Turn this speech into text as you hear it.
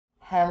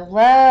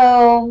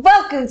Hello,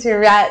 welcome to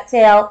Rat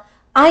Tail.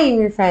 I am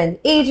your friend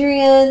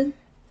Adrian.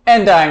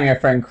 And I'm your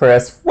friend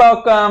Chris.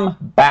 Welcome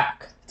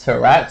back to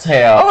Rat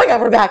Tail. Oh my god,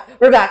 we're back.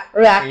 We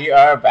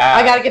are back.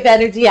 I gotta get the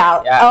energy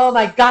out. Yes. Oh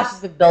my gosh,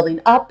 it's been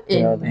building up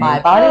in my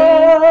body.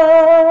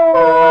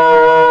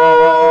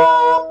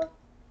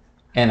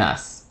 In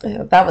us.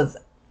 That was...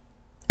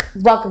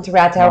 Welcome to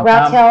Rat Tail.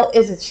 Rat Welcome.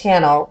 Tail is a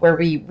channel where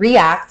we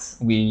react,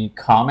 We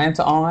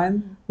comment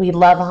on we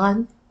love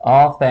on,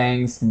 all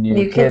things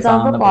new kids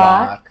on the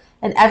block.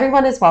 and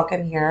everyone is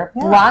welcome here.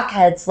 Yeah.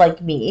 Blockheads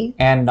like me.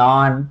 And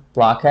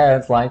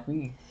non-blockheads like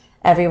me.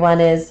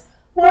 Everyone is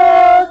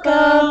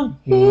welcome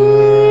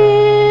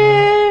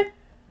here.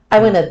 I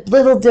went a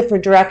little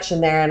different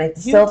direction there, and I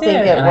still think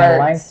it and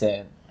worked. I liked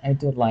it. I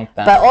did like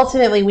that. But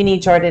ultimately, we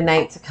need Jordan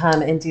Knight to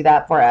come and do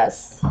that for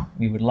us.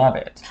 We would love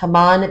it. Come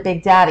on,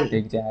 Big Daddy.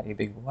 Big Daddy,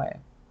 big boy.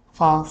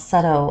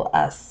 Falsetto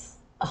us.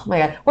 Oh my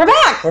god. We're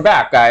back! We're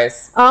back,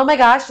 guys. Oh my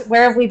gosh.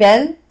 Where have we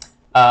been?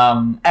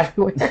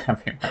 Everywhere. Where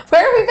have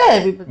we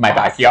been? We've been My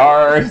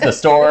backyard, the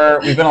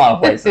store. We've been a lot of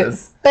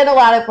places. Been a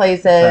lot of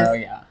places. Oh,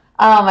 yeah.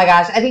 Oh my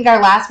gosh. I think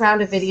our last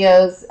round of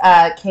videos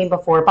came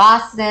before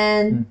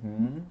Boston.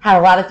 Mm-hmm. Had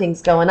a lot of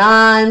things going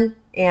on.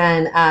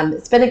 And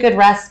it's been a good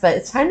rest, but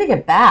it's time to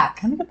get back.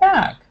 Time to get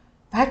back.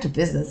 Back to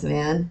business,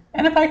 man.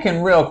 And if I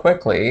can real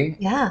quickly,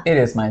 Yeah. it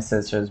is my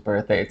sister's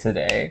birthday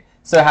today.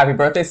 So happy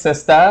birthday,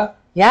 sister.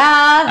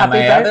 Yeah. And Happy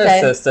my birthday.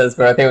 other sister's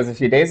birthday was a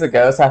few days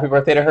ago, so happy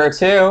birthday to her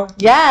too.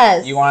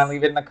 Yes. You want to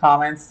leave it in the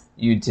comments?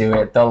 You do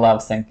it. They'll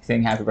love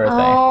saying happy birthday.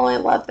 Oh, I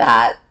love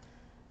that.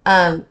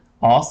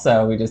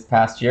 Also, we just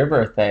passed your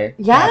birthday.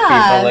 Yeah.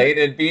 Happy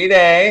belated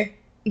B-Day.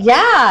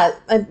 Yeah.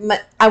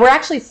 We're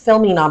actually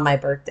filming on my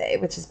birthday,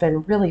 which has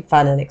been really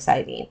fun and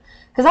exciting.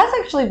 Because that's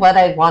actually what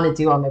I want to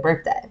do on my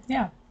birthday.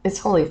 Yeah. Is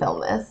totally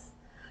film this.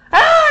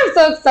 Ah, I'm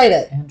so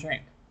excited. And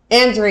drink.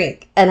 And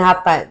drink and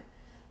have fun.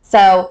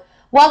 So,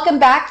 welcome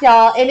back,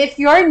 y'all. And if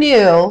you're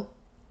new,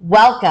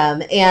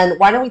 welcome. And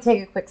why don't we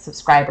take a quick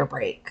subscriber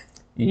break?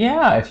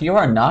 Yeah, if you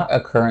are not a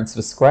current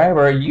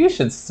subscriber, you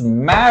should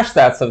smash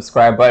that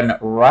subscribe button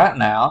right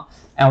now.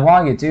 And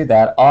while you do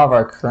that, all of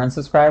our current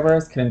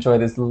subscribers can enjoy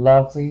this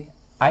lovely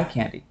eye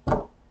candy.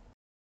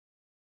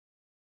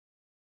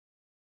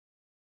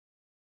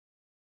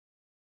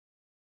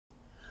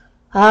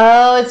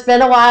 Oh, it's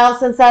been a while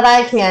since that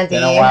eye candy.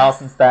 It's been a while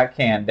since that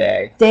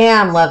candy.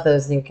 Damn, love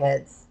those new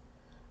kids.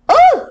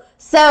 Oh,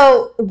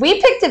 so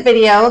we picked a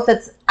video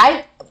that's...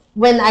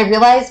 When I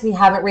realized we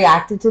haven't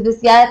reacted to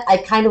this yet, I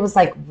kind of was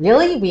like,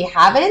 really? We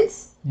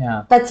haven't?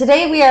 Yeah. But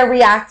today we are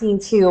reacting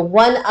to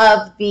one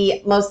of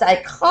the most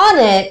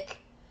iconic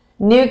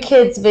new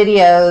kids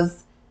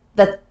videos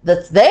that's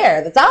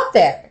out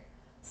there.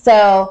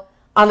 So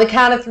on the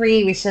count of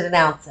three, we should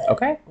announce it.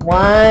 Okay.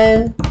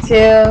 1,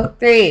 2,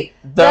 3.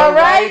 The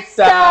right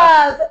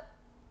stuff.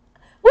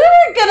 We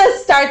were gonna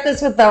start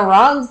this with the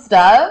wrong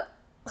stuff.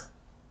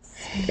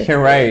 You're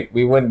right.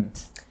 We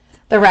wouldn't.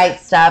 The Right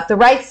Stuff. The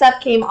Right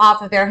Stuff came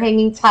off of their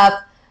Hanging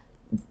Tough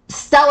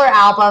stellar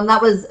album.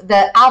 That was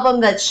the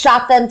album that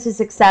shot them to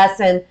success.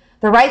 And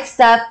The Right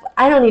Stuff,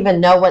 I don't even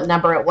know what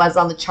number it was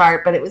on the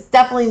chart, but it was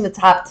definitely in the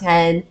top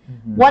 10.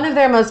 Mm-hmm. One of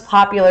their most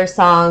popular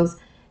songs.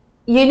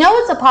 You know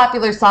it's a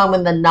popular song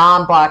when the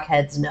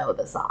non-blockheads know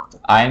the song.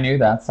 I knew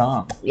that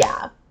song.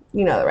 Yeah,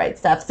 you know The Right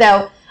Stuff.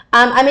 So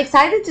I'm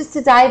excited just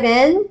to dive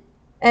in.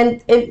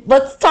 And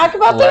let's talk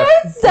about The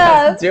Right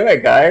Stuff. Let's do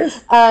it,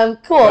 guys.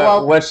 Cool.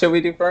 Well, what should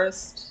we do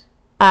first?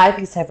 I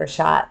think it's time for a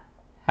shot.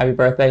 Happy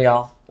birthday,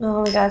 y'all.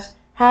 Oh my gosh.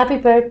 Happy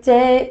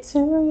birthday to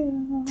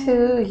you.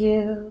 To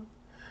you.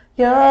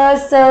 You're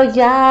so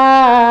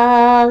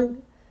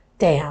young.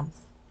 Damn.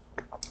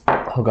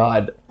 Oh,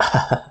 God.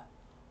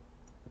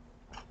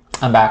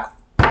 I'm back.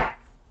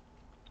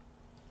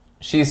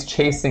 She's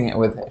chasing it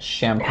with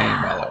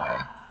champagne, by the way.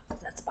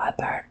 That's my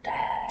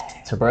birthday.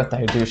 It's her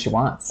birthday. Do what she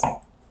wants.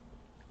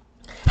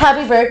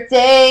 Happy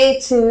birthday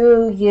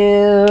to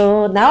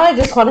you. Now I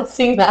just want to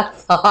sing that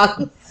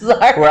song.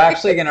 Sorry. We're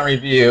actually going to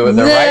review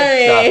The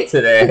Right Stuff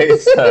today,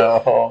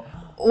 so...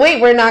 Wait,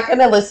 we're not going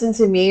to listen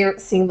to me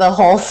sing the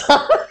whole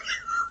song?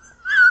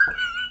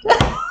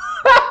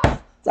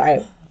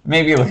 Sorry.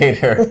 Maybe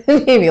later.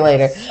 Maybe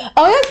later.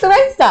 Oh, yeah, it's The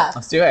Right Stuff.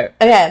 Let's do it.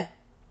 Okay.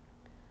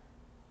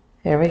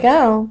 Here we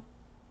go.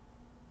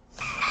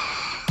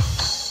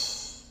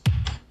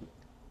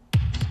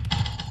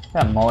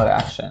 That mullet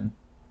action.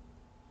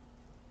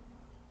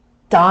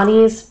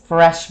 Donnie's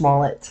Fresh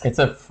Mullet. It's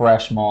a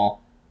fresh mole.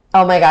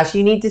 Oh my gosh,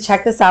 you need to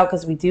check this out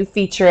because we do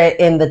feature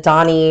it in the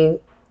Donnie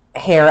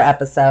hair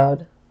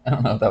episode. I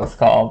don't know what that was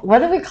called. What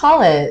do we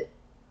call it?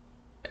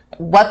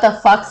 What the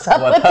fuck's up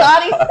with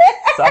Donnie's hair?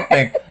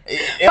 Something.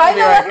 It'll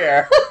be right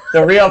here.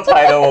 The real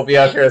title will be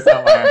up here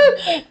somewhere.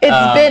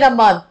 It's been a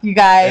month, you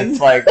guys. It's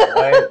like, what?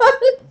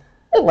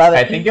 I love it.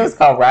 I think it was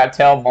called Rat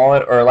Tail,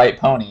 Mullet, or Light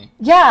Pony.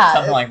 Yeah.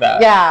 Something like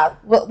that. Yeah.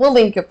 We'll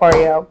link it for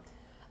you.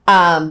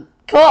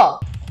 Cool.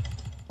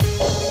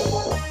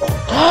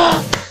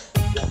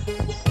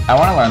 I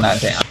want to learn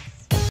that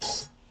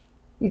dance.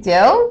 You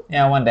do?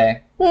 Yeah, one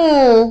day.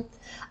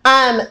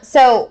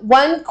 So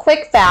one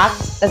quick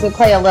fact as we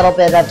play a little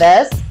bit of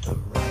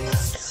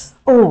this.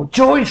 Oh,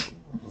 Joey's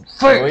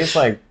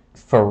like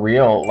for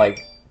real,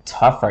 like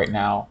tough right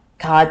now.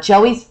 God,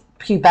 Joey's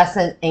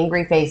pubescent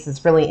angry face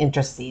is really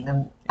interesting,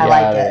 and I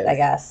like it. I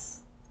guess.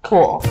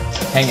 Cool.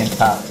 Hanging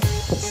tough.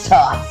 It's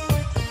tough.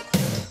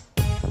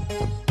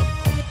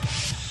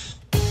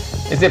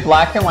 Is it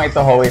black and white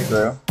the whole way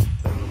through?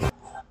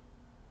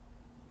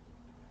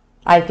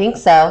 I think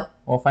so.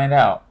 We'll find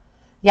out.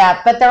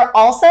 Yeah, but they're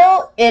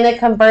also in a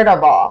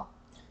convertible,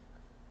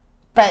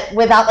 but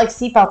without like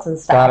seatbelts and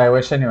stuff. God, I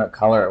wish I knew what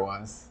color it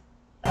was.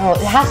 Oh,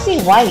 it has to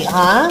be white,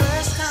 huh?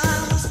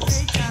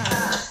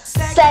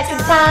 Second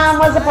time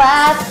was a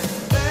blast.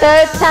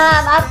 Third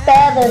time I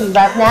fell in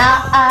love.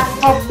 Now I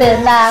hope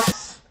it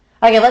lasts.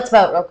 Okay, let's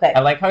vote real quick. I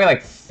like how he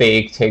like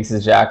fake takes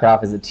his jacket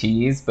off as a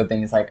tease, but then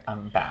he's like,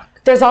 I'm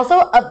back. There's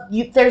also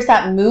there's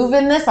that move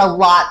in this a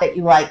lot that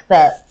you like.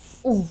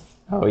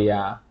 Oh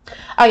yeah.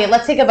 Okay,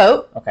 let's take a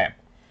vote. Okay.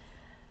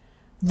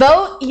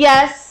 Vote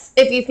yes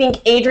if you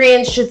think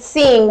Adrienne should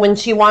sing when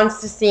she wants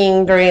to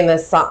sing during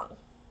this song.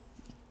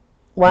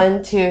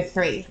 1, 2,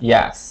 3.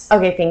 Yes.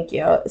 Okay, thank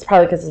you. It's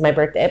probably because it's my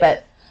birthday,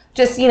 but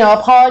just,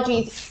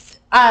 apologies.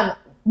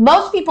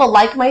 Most people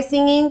like my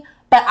singing,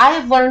 but I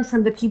have learned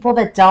from the people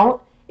that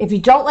don't, if you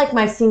don't like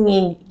my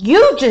singing,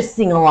 you just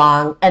sing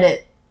along and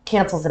it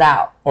cancels it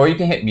out. Or you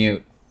can hit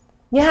mute.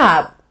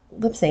 Yeah,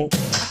 lip sync.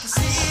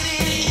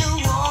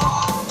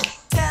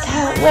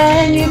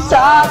 When you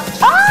talk,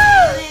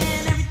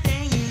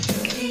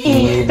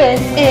 even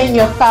in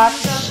your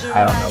thoughts.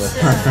 I don't know this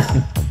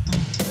one.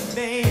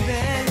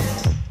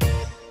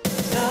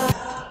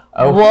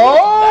 Oh,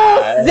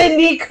 whoa,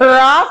 Cindy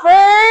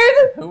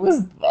Crawford. Who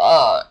was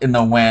that in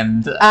the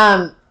wind?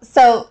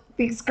 So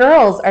these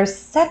girls are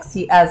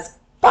sexy as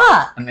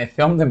fuck. And they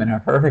filmed them in a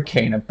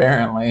hurricane,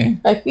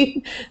 apparently. I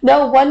mean,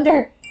 no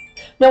wonder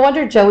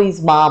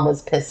Joey's mom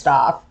was pissed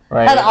off.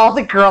 Right. And all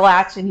the girl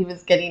action he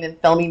was getting in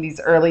filming these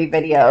early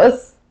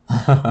videos.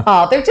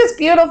 Oh, they're just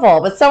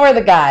beautiful, but so are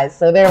the guys.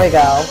 So there we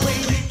go.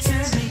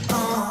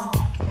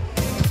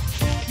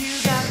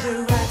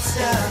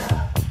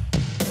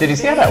 Did you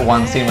see how that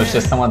one scene was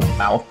just someone's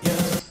mouth?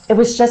 It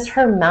was just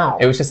her mouth.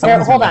 It was just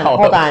someone's hold mouth.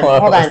 Hold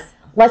on.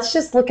 Let's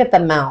just look at the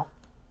mouth.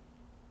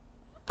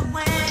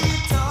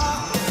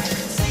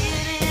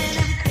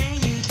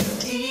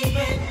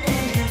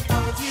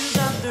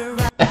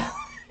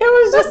 It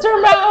was just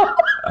her mouth.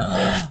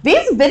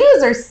 These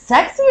videos are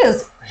sexy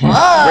as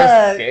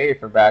fuck. Risque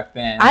for back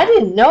then. I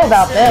didn't know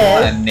about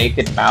this. A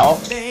naked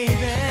mouth.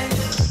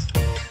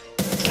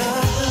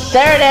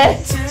 There it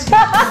is.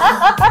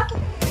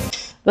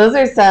 Those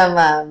are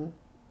some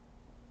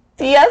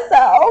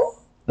DSLs.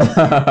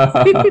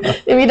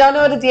 If you don't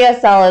know what a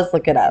DSL is,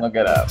 look it up. Look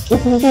it up.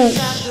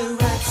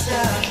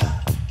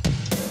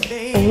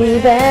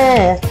 Baby,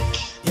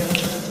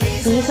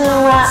 reason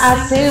why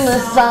I sing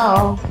this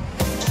song.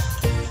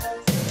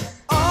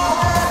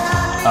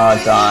 Oh,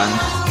 Don.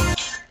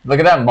 Look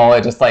at that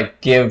mullet just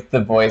like give the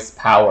voice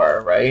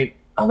power, right?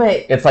 Oh,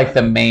 wait. It's like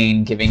the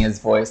mane giving his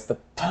voice the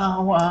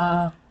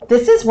power.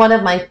 This is one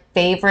of my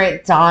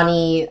favorite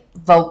Donnie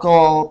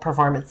vocal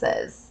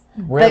performances.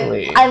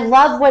 Really? Like, I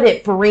love what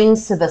it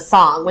brings to the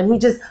song. When he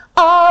just,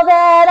 all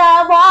that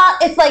I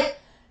want, it's like,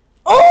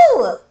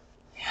 oh,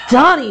 yeah.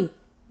 Donnie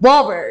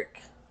Wahlberg.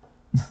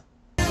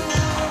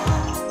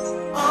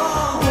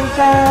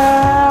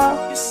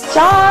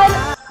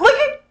 John, look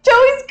at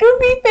Joey's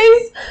goofy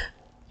face.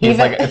 He's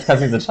like, it's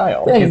because he's a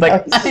child. He's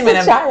like, I'm in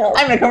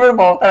a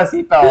convertible without a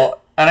seatbelt,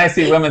 and I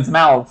see women's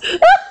mouths.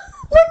 Look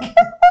at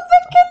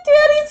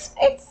Daddy's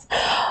face.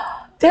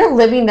 They're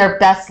living their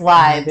best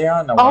lives. They're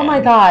on the wind. My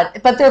God.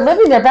 But they're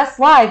living their best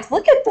lives.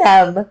 Look at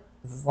them.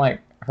 This is like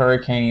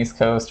Hurricane East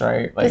Coast,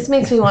 right? Like, this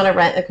makes me want to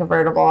rent a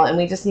convertible, and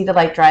we just need to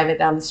like drive it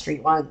down the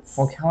street once.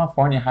 Well,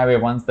 California Highway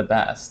 1's the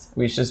best.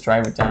 We should just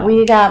drive it down.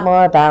 We got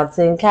more bounce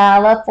in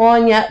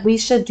California. We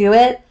should do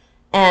it,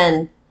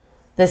 and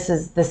this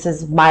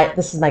is my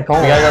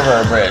goal. We gotta go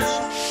over a bridge.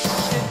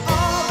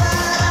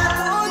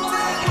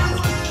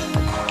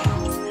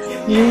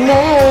 You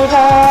made it.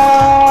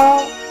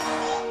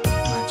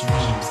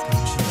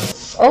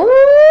 Oh.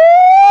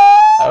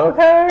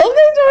 Okay.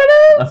 Okay,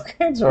 Jordan.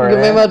 Okay, Jordan.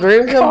 You made my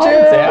dream come Calm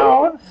true.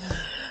 down.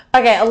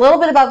 Okay, a little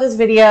bit about this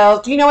video.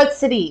 Do you know what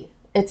city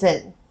it's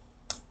in?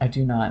 I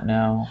do not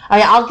know.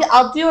 Okay,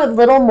 I'll do a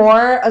little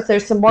more.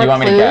 There's some more clues. You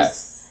want me to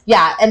guess?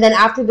 Yeah, and then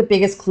after the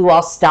biggest clue,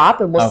 I'll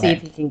stop and we'll see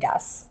if you can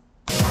guess.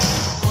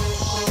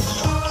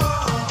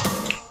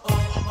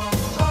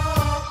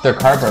 Their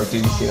car broke.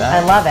 Did you see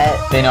that? I love it.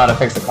 They know how to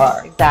fix a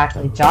car.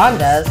 Exactly. John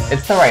does.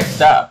 It's the right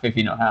stuff if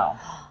you know how.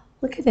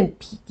 Look at him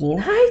peeking.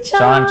 Hi,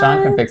 John.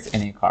 John can fix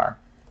any car.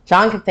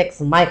 John can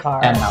fix my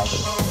car. And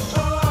houses.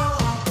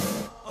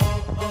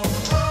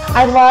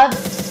 I love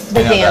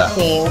the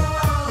dancing.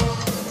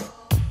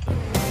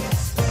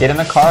 Get in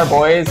the car,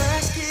 boys.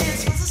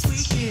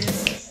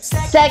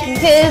 Second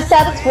kiss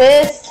at a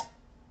twist.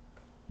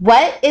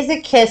 What is a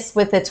kiss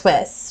with a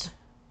twist?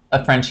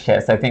 A French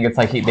kiss. I think it's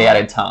like they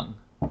added tongue.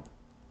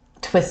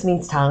 Twist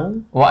means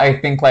tongue? Well, I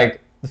think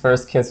like The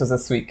first kiss was a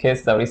sweet kiss.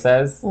 Is that what he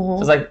says? Mhm.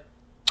 Just like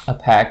a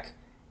peck,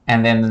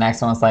 and then the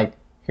next one was like,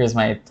 "Here's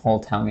my whole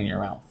tongue in your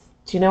mouth."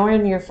 Do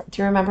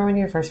you remember when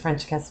your first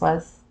French kiss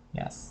was?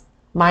 Yes.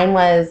 Mine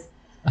was,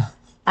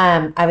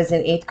 I was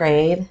in 8th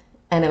grade,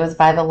 and it was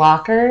by the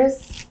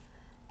lockers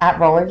at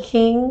Roller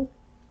King,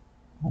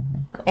 Oh my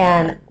God.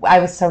 and I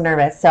was so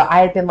nervous. So I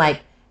had been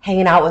like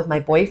hanging out with my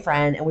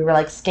boyfriend, and we were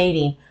like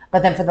skating.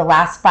 But then for the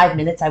last 5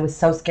 minutes, I was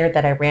so scared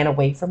that I ran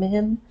away from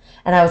him,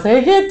 and I was like,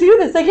 I can't do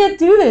this. I can't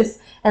do this.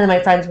 And then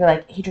my friends were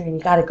like, Adrian,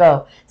 you gotta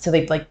go. So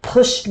they like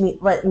pushed me,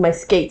 like in my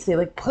skates, they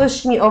like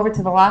pushed me over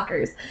to the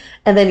lockers.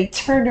 And then he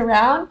turned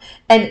around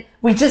and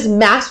we just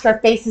mashed our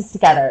faces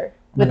together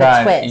with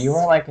a twist. You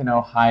are like an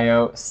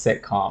Ohio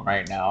sitcom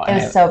right now. It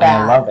was so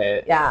bad. I love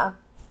it. Yeah.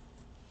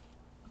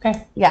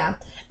 Okay. Yeah.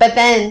 But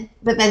then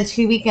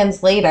 2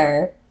 weekends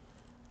later,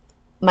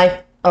 I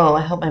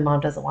hope my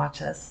mom doesn't watch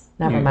this.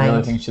 Never mind. You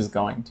really think she's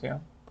going to?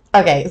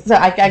 Okay, so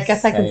I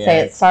guess I can say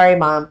it. Sorry,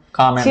 Mom.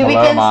 Comment 2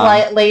 below, weekends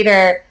Mom.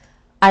 later,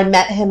 I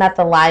met him at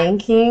the Lion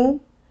King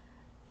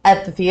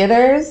at the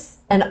theaters,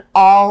 and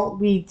all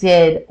we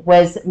did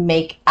was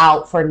make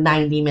out for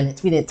 90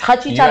 minutes. We didn't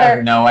touch each other. You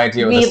have no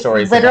idea what the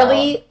story's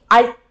literally,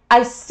 about.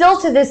 I still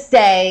to this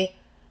day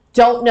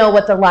don't know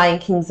what the Lion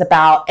King's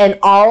about, and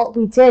all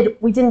we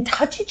didn't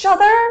touch each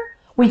other.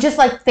 We just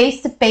like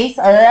face to face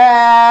for an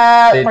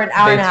hour and a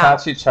half. They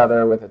touch each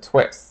other with a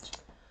twist.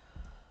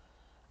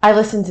 I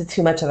listened to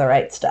too much of the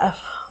right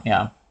stuff.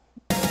 Yeah.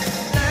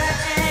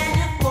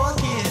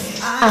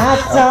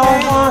 I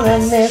don't want to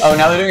miss. Oh,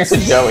 now they're doing it to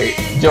Joey.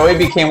 Joey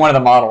became one of the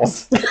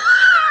models.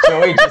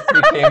 Joey just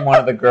became one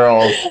of the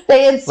girls.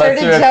 They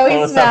inserted Let's do a Joey's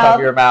close-up mouth.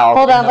 of your mouth.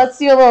 Hold on, let's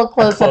do a little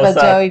close-up of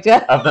Joey.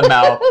 Of the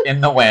mouth in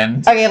the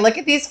wind. Okay, look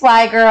at these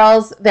fly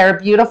girls. They're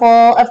beautiful,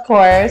 of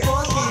course.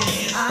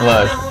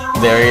 Look,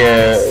 there he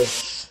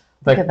is.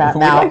 Look at that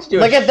mouth.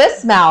 Look at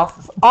this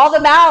mouth. All the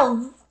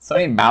mouths. So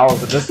many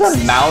mouths. This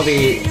is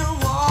mouthy.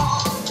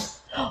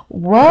 Whoa. The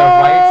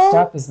right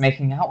stuff is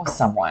making out with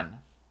someone.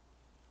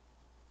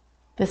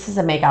 This is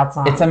a makeout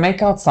song. It's a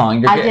makeout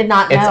song. I did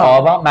not know. It's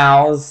all about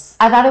mouths.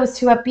 I thought it was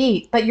too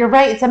upbeat, but you're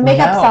right. It's a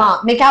makeout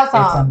song. Makeout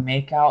song. It's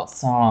a makeout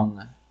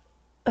song.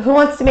 Who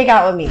wants to make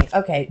out with me?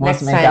 Okay, Who wants next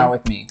to make time. out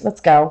with me? Let's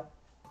go.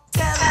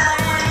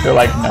 You're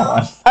like, no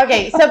one.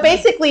 Okay, so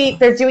basically,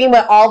 they're doing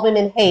what all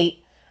women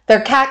hate.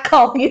 They're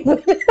catcalling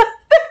women.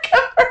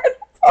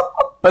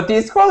 But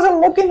these girls are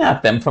looking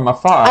at them from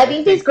afar. I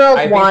think these girls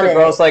want the it.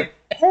 girls like,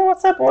 hey,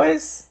 what's up,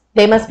 boys?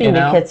 They must be You New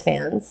know? Kids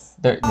fans.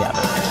 They're They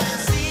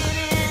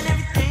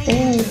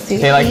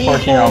like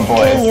 14-year-old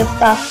boys.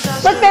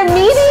 Look, they're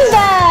meeting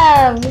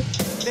them.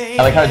 I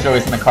like how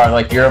Joey's in the car.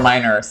 Like, you're a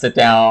minor. Sit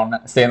down.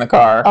 Stay in the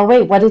car. Oh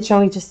wait, what did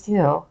Joey just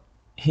do?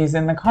 He's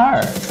in the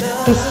car.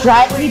 He's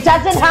driving. He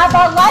doesn't have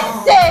a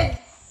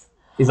license.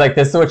 He's like,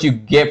 this is what you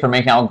get for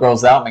making out with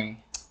girls without me.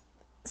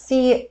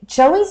 See,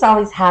 Joey's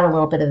always had a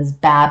little bit of his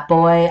bad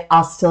boy,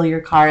 I'll steal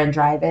your car and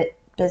drive it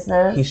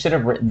business. He should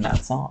have written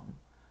that song.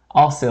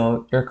 I'll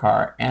steal your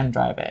car and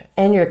drive it.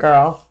 And your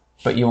girl.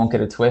 But you won't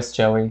get a twist,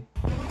 Joey.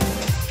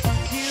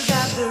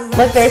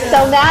 Look, they're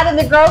so mad and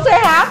the girls are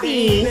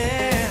happy.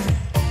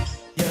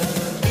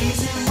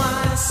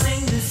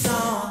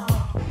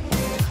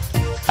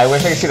 I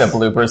wish I could see the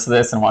bloopers to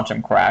this and watch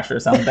him crash or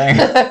something.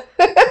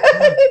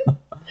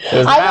 I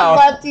would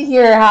love to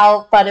hear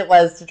how fun it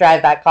was to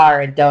drive that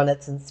car and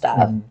donuts and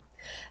stuff.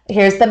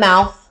 Here's the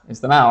mouth.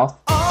 Here's the mouth.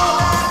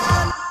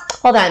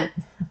 Hold on.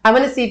 I'm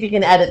going to see if you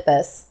can edit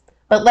this.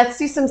 But let's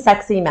do some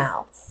sexy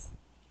mouths.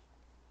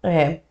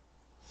 Okay.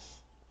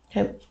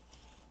 Okay.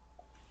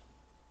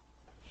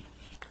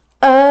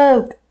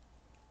 Oh.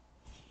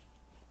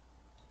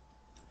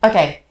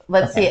 Okay.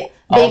 Let's see.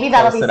 Maybe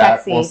that'll be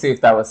sexy. We'll see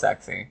if that was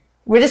sexy.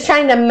 We're just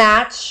trying to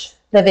match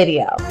the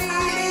video.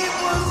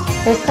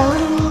 There's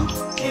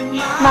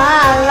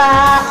my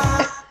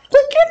life.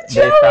 Look at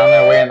Joey. They found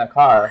their way in the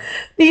car.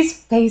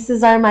 These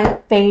faces are my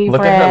favorite.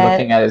 Look at her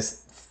looking at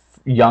his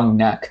young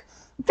neck.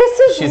 This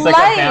is She's life.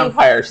 like a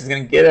vampire. She's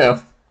going to get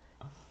him.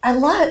 I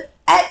love it.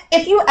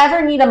 If you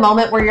ever need a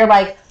moment where you're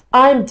like,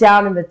 I'm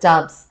down in the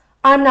dumps,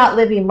 I'm not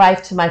living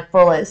life to my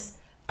fullest,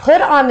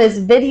 put on this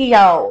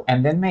video.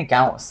 And then make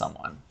out with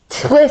someone.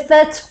 With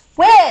a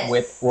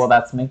twist. Well,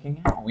 that's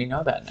making out. We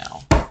know that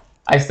now.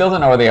 I still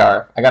don't know where they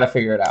are. I got to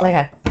figure it out.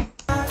 Okay.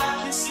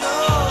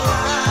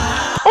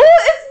 Oh,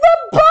 it's the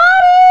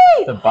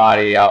body! The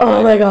body outline.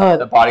 Oh my god.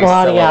 The body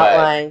silhouette.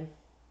 outline.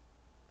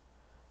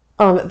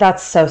 Oh,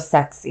 that's so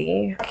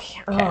sexy.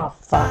 Okay. Oh,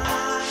 fuck.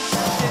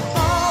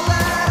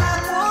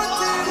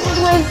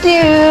 With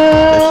you.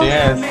 There she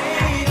is.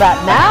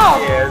 That mouth.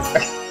 She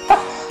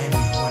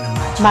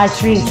is. My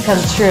dreams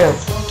come true.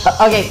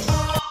 Okay.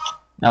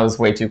 That was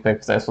way too quick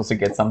because I was supposed to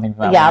get something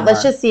from that Yeah, landmark.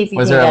 let's just see if you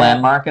Was can there a get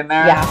landmark in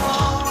there? Yeah.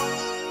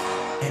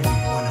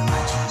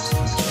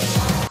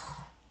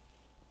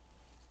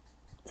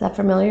 Is that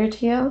familiar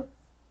to you?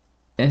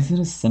 Is it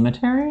a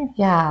cemetery?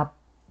 Yeah.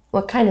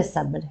 What kind of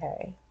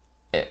cemetery?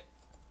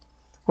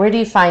 Where do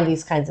you find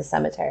these kinds of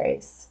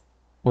cemeteries?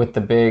 With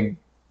the big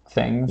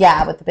things?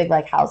 Yeah, with the big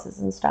like houses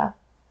and stuff.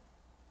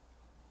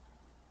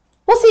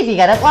 We'll see if you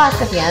get it. We'll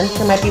ask at the end.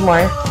 There might be more.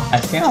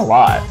 I've seen a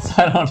lot, so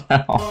I don't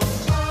know.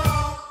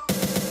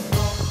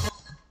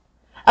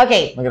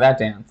 Okay. Look at that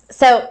dance.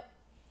 So,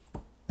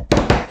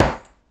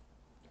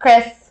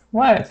 Chris.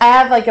 What? I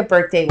have like a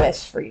birthday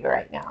wish for you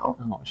right now.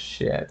 Oh,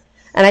 shit.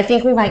 And I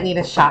think we might need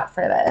a shot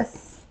for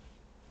this.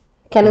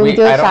 Can we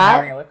do a shot? I don't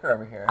have any liquor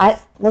over here.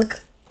 Look.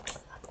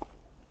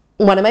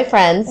 One of my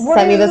friends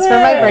sent me this for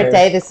my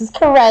birthday. This is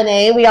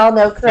Karene. We all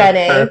know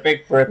Karene. The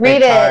perfect birthday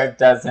card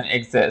doesn't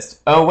exist.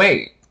 Oh,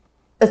 wait.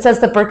 It says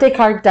the birthday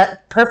card,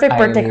 perfect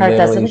birthday card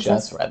doesn't exist. I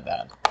just read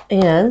that.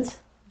 And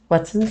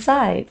what's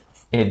inside?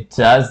 It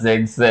does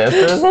exist.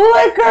 There's liquor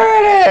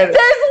in it.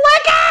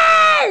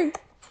 There's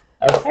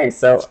liquor! Okay,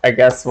 so I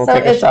guess we'll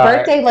take a shot. So it's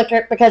birthday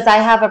liquor because I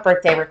have a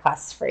birthday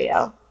request for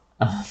you.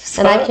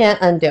 And I can't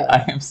undo it.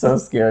 I am so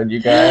scared,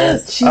 you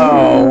guys.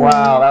 Oh,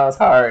 wow, that was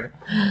hard.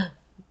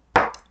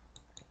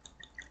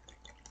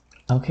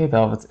 Okay,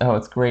 Velvet. Oh,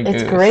 it's Grey Goose.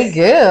 It's Grey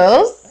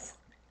Goose.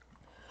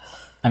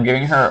 I'm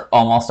giving her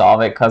almost all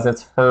of it because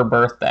it's her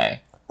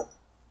birthday.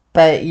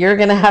 But you're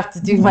going to have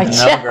to do my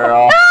check. No,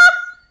 girl.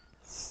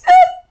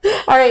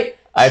 All right.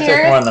 I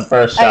took more than the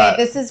first shot.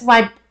 Okay, this is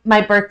my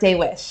birthday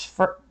wish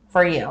for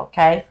you,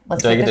 okay?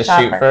 Do I get to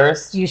shoot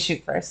first? You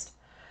shoot first.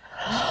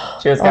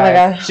 Cheers, guys. Oh my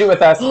God. Shoot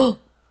with us.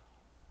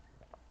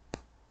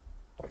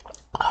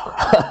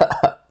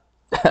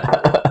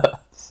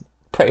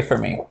 Pray for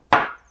me.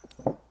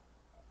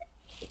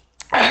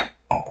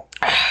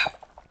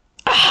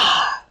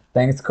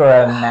 Thanks,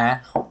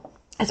 Corona.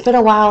 It's been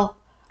a while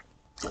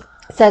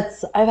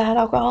since I've had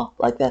alcohol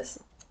like this.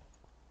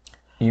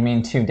 You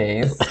mean 2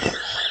 days?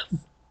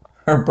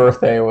 Her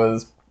birthday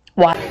was...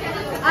 What?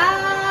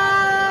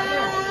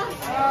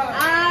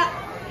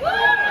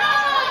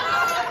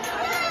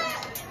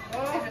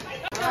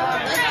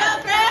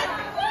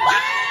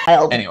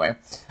 Anyway.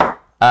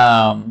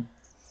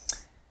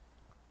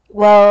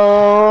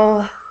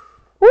 Well...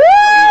 Woo!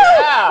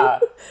 Yeah!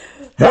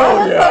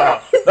 Hell yeah!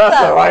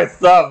 That's the right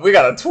stuff. We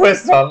got a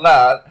twist on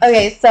that.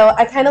 Okay, so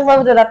I kind of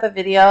loaded up a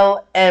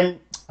video, and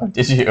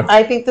did you?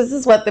 I think this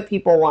is what the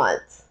people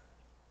want.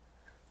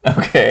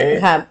 Okay.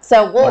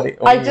 So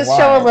I just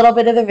show a little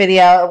bit of the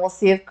video, and we'll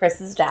see if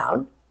Chris is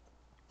down.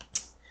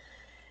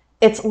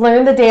 It's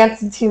learn the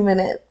dance in 2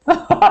 minutes.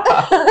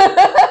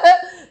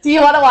 Do you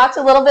want to watch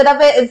a little bit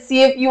of it and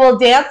see if you will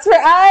dance for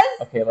us?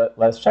 Okay,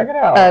 let's check it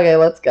out. Okay,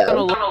 let's go.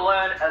 I'm going to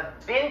learn a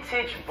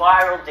vintage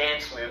viral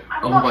dance move.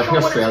 I'm not sure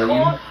Australian.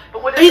 What it's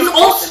called, but he's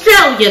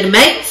Australian,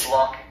 mate.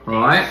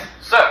 Right.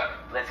 So,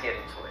 let's get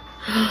into it.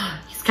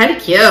 He's kind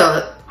of cute.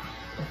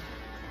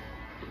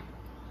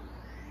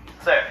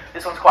 So,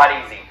 this one's quite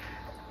easy.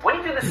 When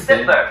you do the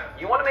step though,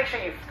 you want to make sure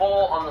you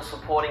fall on the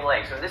supporting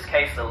leg. So in this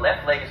case, the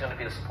left leg is going to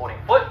be the supporting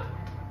foot,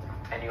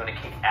 and you're going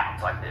to kick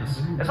out like this.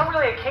 It's not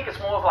really a kick, it's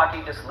more of like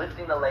you just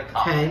lifting the leg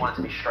up. You want it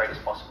to be straight as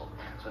possible.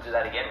 So we'll do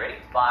that again. Ready?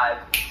 5,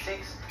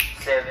 6,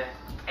 7,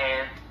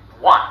 and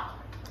 1.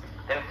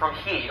 Then from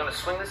here, you're going to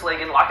swing this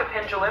leg in like a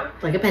pendulum.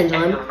 Like a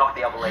pendulum. And you're going to knock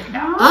the other leg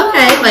out.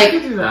 Okay, like...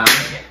 Again,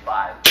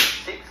 5,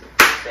 6,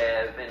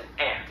 7,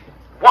 and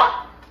 1,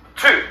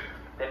 2.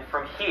 Then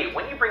from here,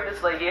 when you bring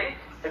this leg in,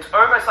 it's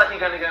almost like you're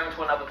going to go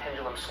into another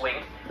pendulum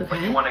swing.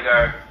 But you want to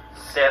go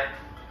step,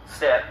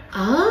 step.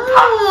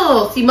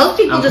 Oh, see, most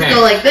people just go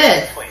like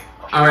this.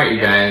 All right,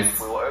 you guys.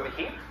 We were over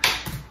here.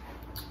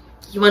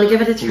 You want to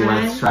give it a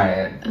try? Let's try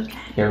it. Okay.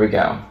 Here we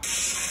go.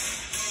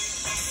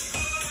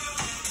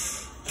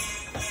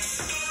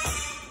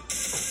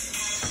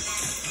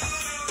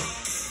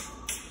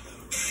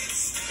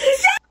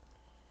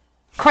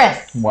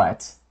 Chris.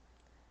 What?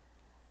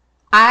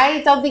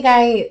 I don't think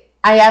I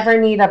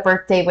ever need a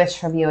birthday wish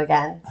from you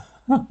again.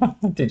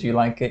 Did you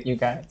like it, you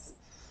guys?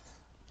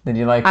 Did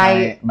you like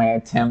my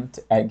attempt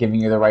at giving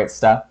you the right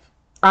stuff?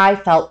 I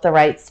felt the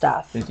right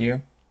stuff. Did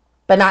you?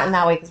 But not in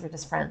that way because we're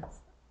just friends.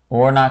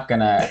 We're not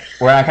gonna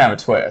have a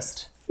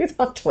twist. We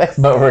don't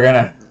twist. But we're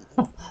gonna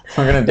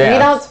dance. We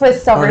don't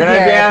twist over here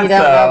if you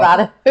don't know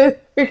about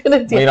it. We're gonna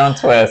dance. We don't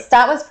twist.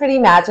 That was pretty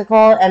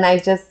magical, and I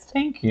just...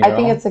 Thank you. I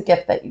think it's a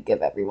gift that you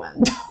give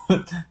everyone.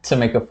 To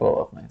make a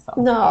fool of myself.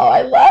 No,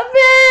 I love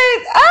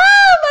it.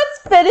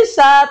 Let's finish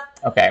up.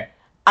 Okay.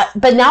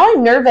 But now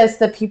I'm nervous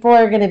that people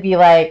are going to be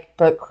like,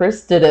 but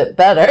Chris did it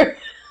better.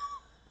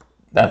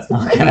 That's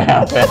not going to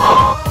happen.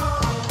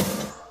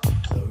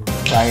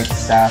 Right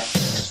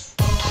stuff.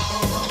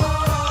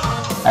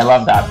 I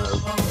love that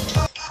move.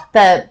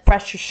 The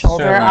brush your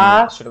shoulder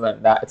off. Should have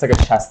learned that. It's like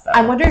a chest though.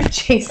 I wonder if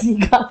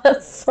JC got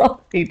us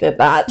so he did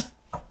that.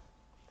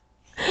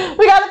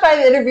 We got to find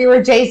the interview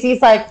where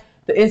JC's like,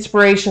 the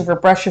inspiration for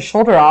Brush Your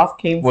Shoulder Off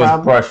came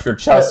from... Brush Your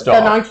Chest Off.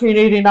 The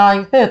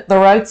 1989 hit, The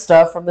Right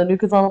Stuff from the New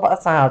Kids on the Block.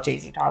 That's not how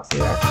JC talks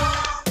either.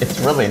 It's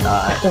really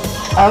not. The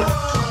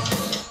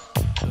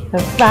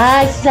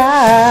Right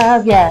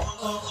Stuff, yeah.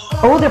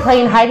 Oh, they're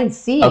playing hide and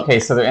seek. Okay,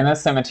 so they're in the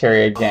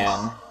cemetery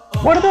again.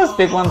 What are those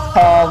big ones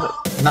called?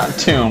 Not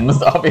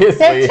tombs, obviously.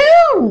 They're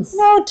tombs!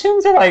 No,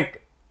 tombs are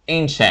like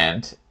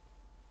ancient,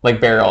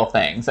 like burial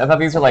things. I thought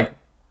these were like...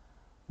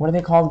 What are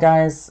they called,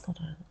 guys?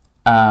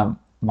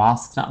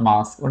 Mosques, not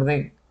mosques. What are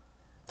they?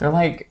 They're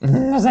like,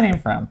 where's that name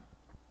from?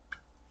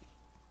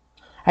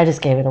 I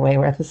just gave it away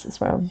where this is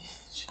from.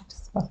 She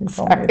just fucking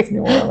told me it's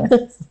New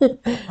Orleans.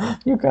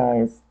 You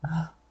guys.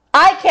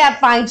 I can't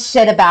find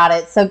shit about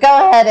it, so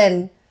go ahead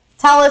and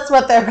tell us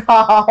what they're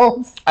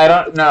called. I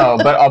don't know,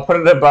 but I'll put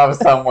it above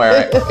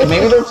somewhere.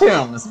 Maybe they're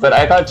tombs, but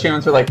I thought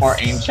tombs were like more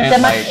ancient.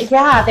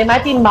 Yeah, they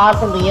might be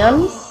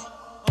mausoleums.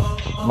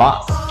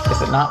 Mosque.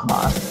 Is it not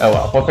mosque? Oh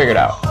well, we'll figure it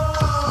out.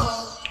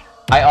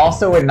 I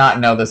also would not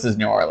know this is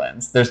New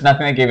Orleans. There's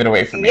nothing that gave it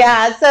away for me.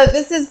 Yeah, so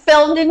this is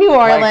filmed in New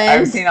Orleans. Like,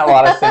 I've seen a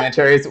lot of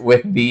cemeteries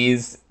with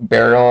these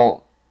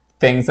burial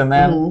things in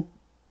them. Mm-hmm.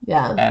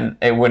 Yeah. And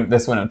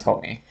this wouldn't have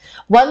told me.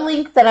 One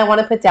link that I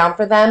want to put down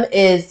for them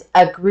is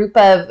a group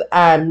of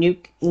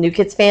New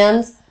Kids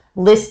fans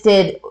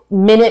listed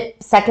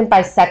second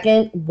by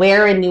second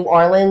where in New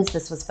Orleans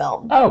this was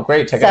filmed. Oh,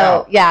 great. Check it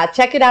out. So, yeah,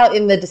 check it out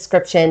in the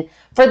description.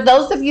 For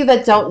those of you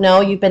that don't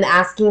know, you've been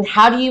asking,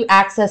 how do you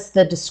access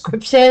the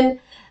description?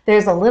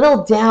 There's a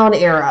little down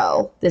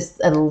arrow, a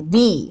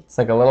V. It's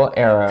like a little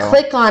arrow.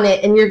 Click on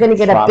it, and you're going to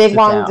get a big,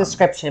 long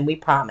description, we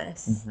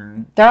promise.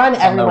 Mm-hmm. They're on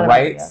every one of the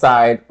right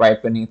side,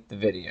 right beneath the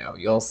video.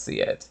 You'll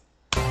see it.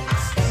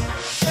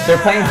 They're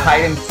playing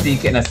hide and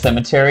seek in a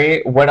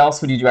cemetery. What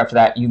else would you do after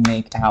that? You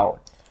make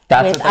out.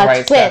 That's what the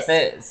right stuff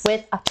is.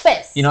 With a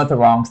twist. You know what the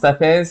wrong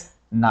stuff is?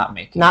 Not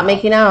making out.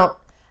 Making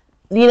out.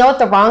 You know what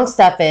the wrong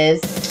stuff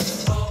is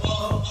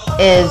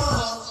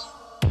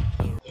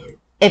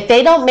if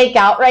they don't make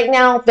out right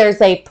now, there's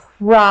a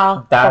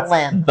problem. That's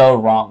the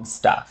wrong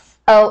stuff.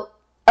 Oh,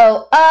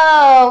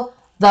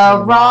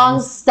 the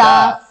wrong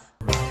stuff.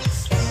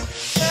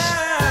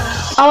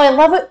 Oh, I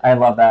love it. I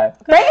love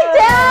that. Break it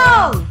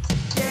down!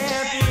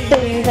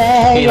 Baby, he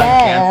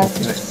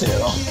dances to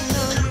it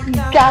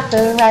too. Got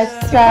the right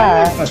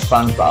stuff. With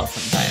SpongeBob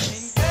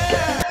sometimes.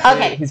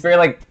 Okay. He's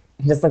very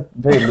he's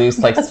very loose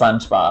like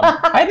SpongeBob.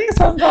 I think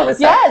SpongeBob is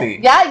sexy.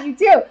 Yes, yeah, you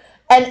do.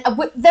 And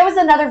there was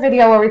another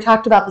video where we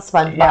talked about the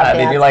SpongeBob dance.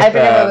 They do I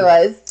forget what it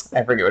was.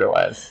 I forget what it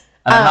was.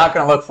 And I'm not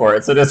going to look for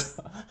it, so just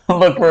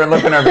look in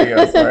our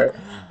videos for it.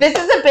 This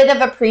is a bit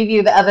of a preview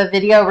of a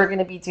video we're going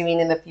to be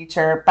doing in the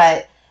future,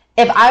 but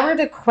if I were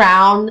to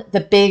crown the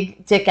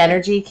big dick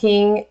energy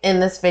king in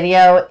this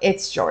video,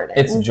 it's Jordan.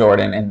 It's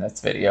Jordan in this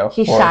video.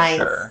 He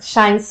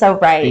shines so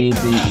bright.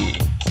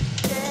 BDE.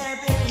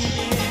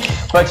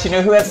 But you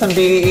know who had some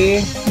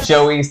BDE?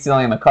 Joey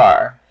stealing the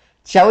car.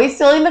 Joey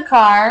stealing the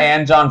car.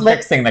 And John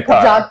fixing the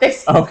car. John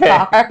fixing the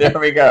car. There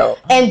we go.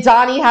 And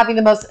Donnie having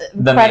the most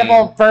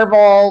incredible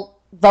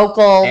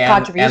vocal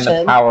contribution.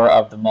 And the power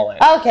of the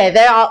mullet. Okay,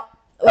 they're all...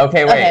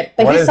 Okay, wait.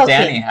 What does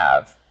Danny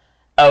have?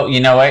 Oh, you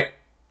know what?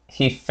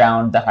 He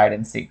found the hide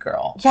and seek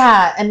girl.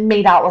 Yeah, and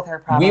made out with her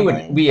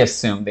probably. We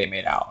assume they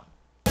made out.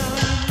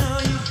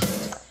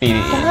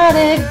 BDE. Got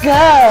it,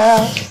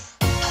 girl.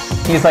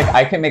 He's like,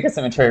 I can make a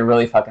cemetery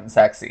really fucking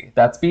sexy.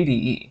 That's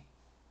BDE.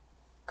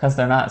 Because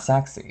they're not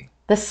sexy.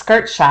 The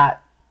skirt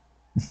shot.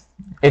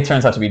 It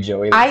turns out to be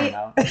Joey.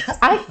 I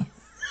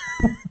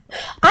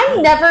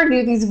never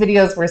knew these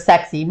videos were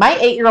sexy. My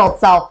 8-year-old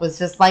self was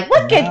just like,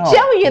 look at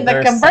Joey in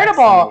the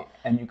convertible. Sexy.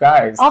 And you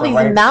guys, all these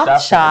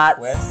mouth shots.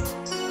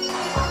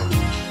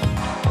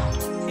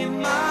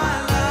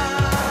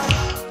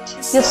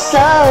 You're so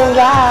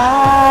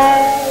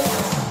right.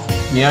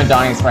 You know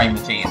Donnie's wearing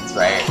the jeans,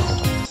 right?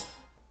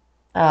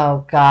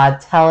 Oh, God.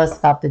 Tell us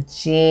about the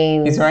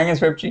jeans. He's wearing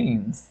his ripped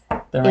jeans.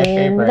 They're my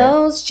favorite. In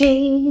those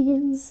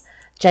jeans.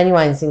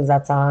 Genuine sings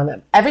that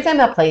song. Every time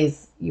that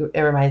plays, it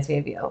reminds me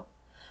of you.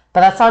 But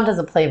that song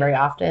doesn't play very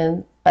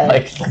often. But...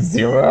 Like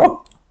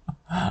zero?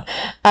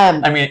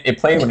 I mean, it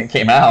played when it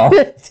came out.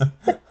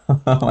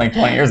 Like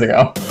 20 years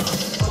ago.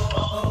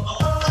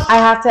 I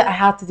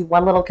have to do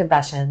one little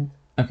confession.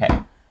 Okay.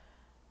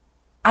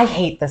 I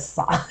hate this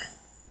song.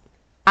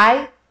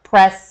 I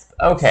press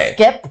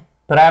skip.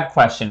 But I have a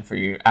question for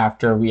you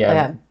after we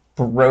have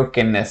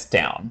broken this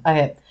down.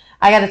 Okay.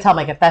 I got to tell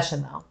my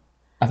confession, though.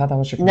 I thought that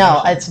was your confession.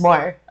 No, it's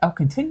more. Oh,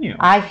 continue.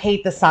 I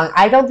hate the song.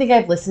 I don't think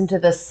I've listened to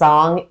this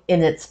song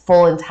in its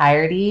full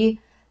entirety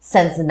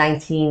since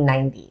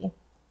 1990.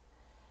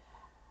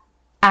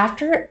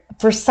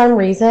 For some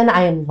reason,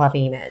 I am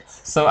loving it.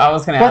 So I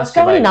was going to ask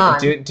you, what's going on?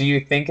 Do you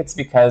think it's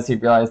because you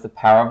realize the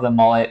power of the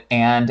mullet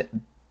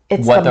and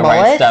it's what the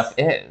right stuff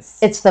is?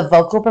 It's the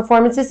vocal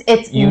performances.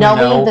 It's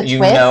knowing the twist. You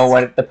know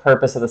what the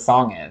purpose of the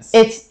song is.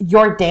 It's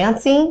your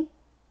dancing.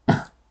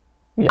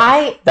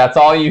 Yes. That's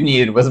all you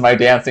needed was my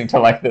dancing to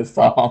like this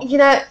song. You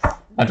know,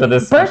 after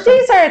this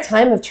birthdays are a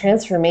time of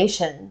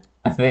transformation.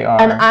 They are.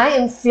 And I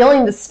am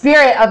feeling the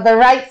spirit of the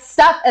right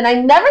stuff, and I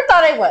never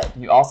thought I would.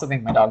 You also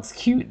think my dog's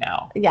cute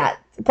now. Yeah.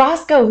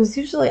 Roscoe, who's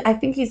usually, I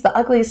think he's the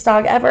ugliest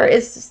dog ever,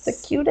 is just the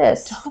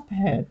cutest. Stop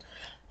it.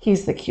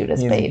 He's the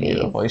cutest baby. He's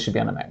beautiful. He should be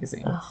on a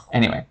magazine. Oh.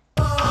 Anyway.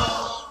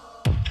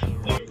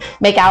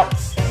 Make out.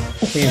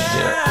 Please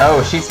do.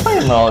 Oh, she's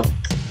playing little...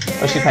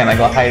 Oh, she's playing like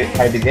a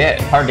hard to get.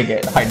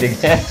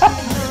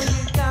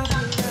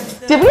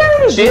 Did we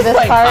already do this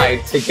part?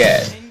 Hide to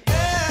get.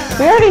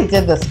 We already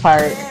did this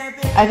part.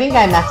 I think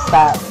I messed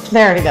up.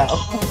 There we go.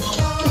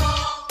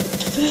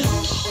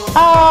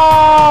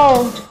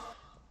 Oh!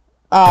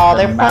 Oh,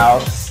 the they're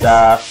mouth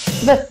stuff.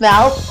 The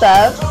mouth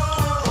stuff.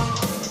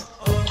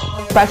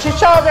 Brush your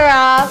shoulder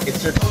off.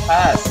 It's your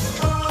test.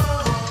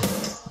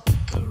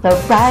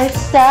 The right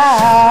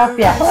stuff.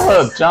 Yeah.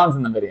 Oh, John's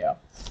in the video.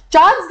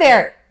 John's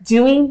there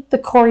doing the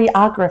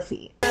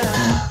choreography.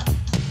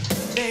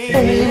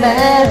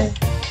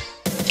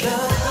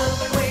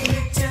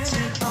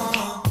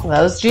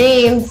 Those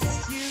jeans.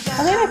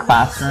 Are they in a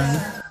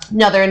classroom?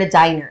 No, they're in a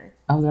diner.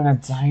 Oh, they're in a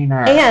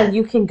diner. And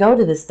you can go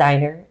to this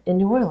diner in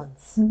New Orleans.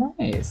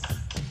 Nice.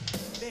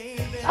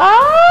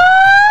 Oh!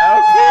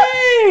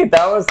 Okay,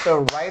 that was the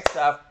right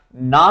stuff,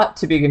 not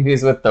to be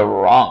confused with the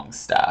wrong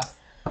stuff.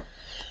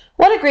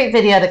 What a great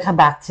video to come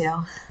back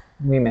to.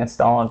 We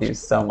missed all of you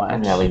so much. I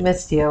know, we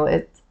missed you.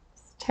 It's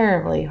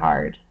terribly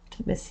hard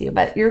to miss you,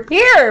 but you're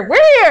here.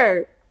 We're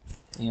here.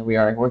 Yeah, we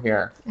are. We're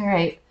here. All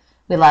right.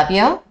 We love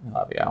you. We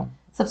love you.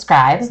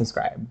 Subscribe.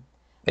 Subscribe.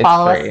 It's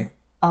Follow free. us.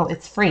 Oh,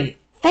 it's free.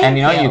 Thank And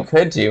you know you. what you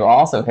could do?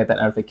 Also hit that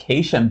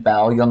notification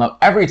bell. You'll know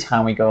every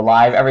time we go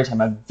live, every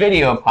time a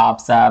video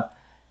pops up.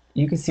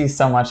 You can see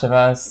so much of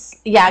us.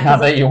 Yeah, not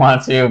that you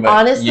want to, but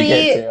honestly, you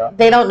get to.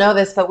 They don't know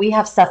this, but we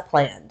have stuff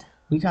planned.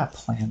 We got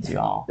plans,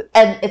 y'all.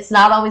 And it's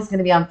not always going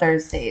to be on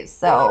Thursdays.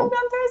 So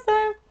On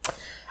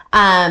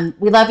Thursday.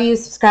 We love you.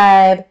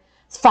 Subscribe.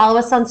 Follow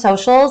us on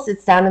socials.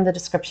 It's down in the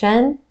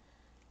description.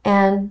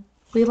 And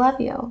we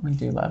love you. We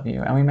do love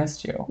you, and we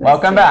missed you.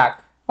 Welcome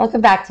back.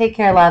 Welcome back. Take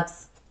care,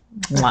 loves.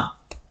 Mwah.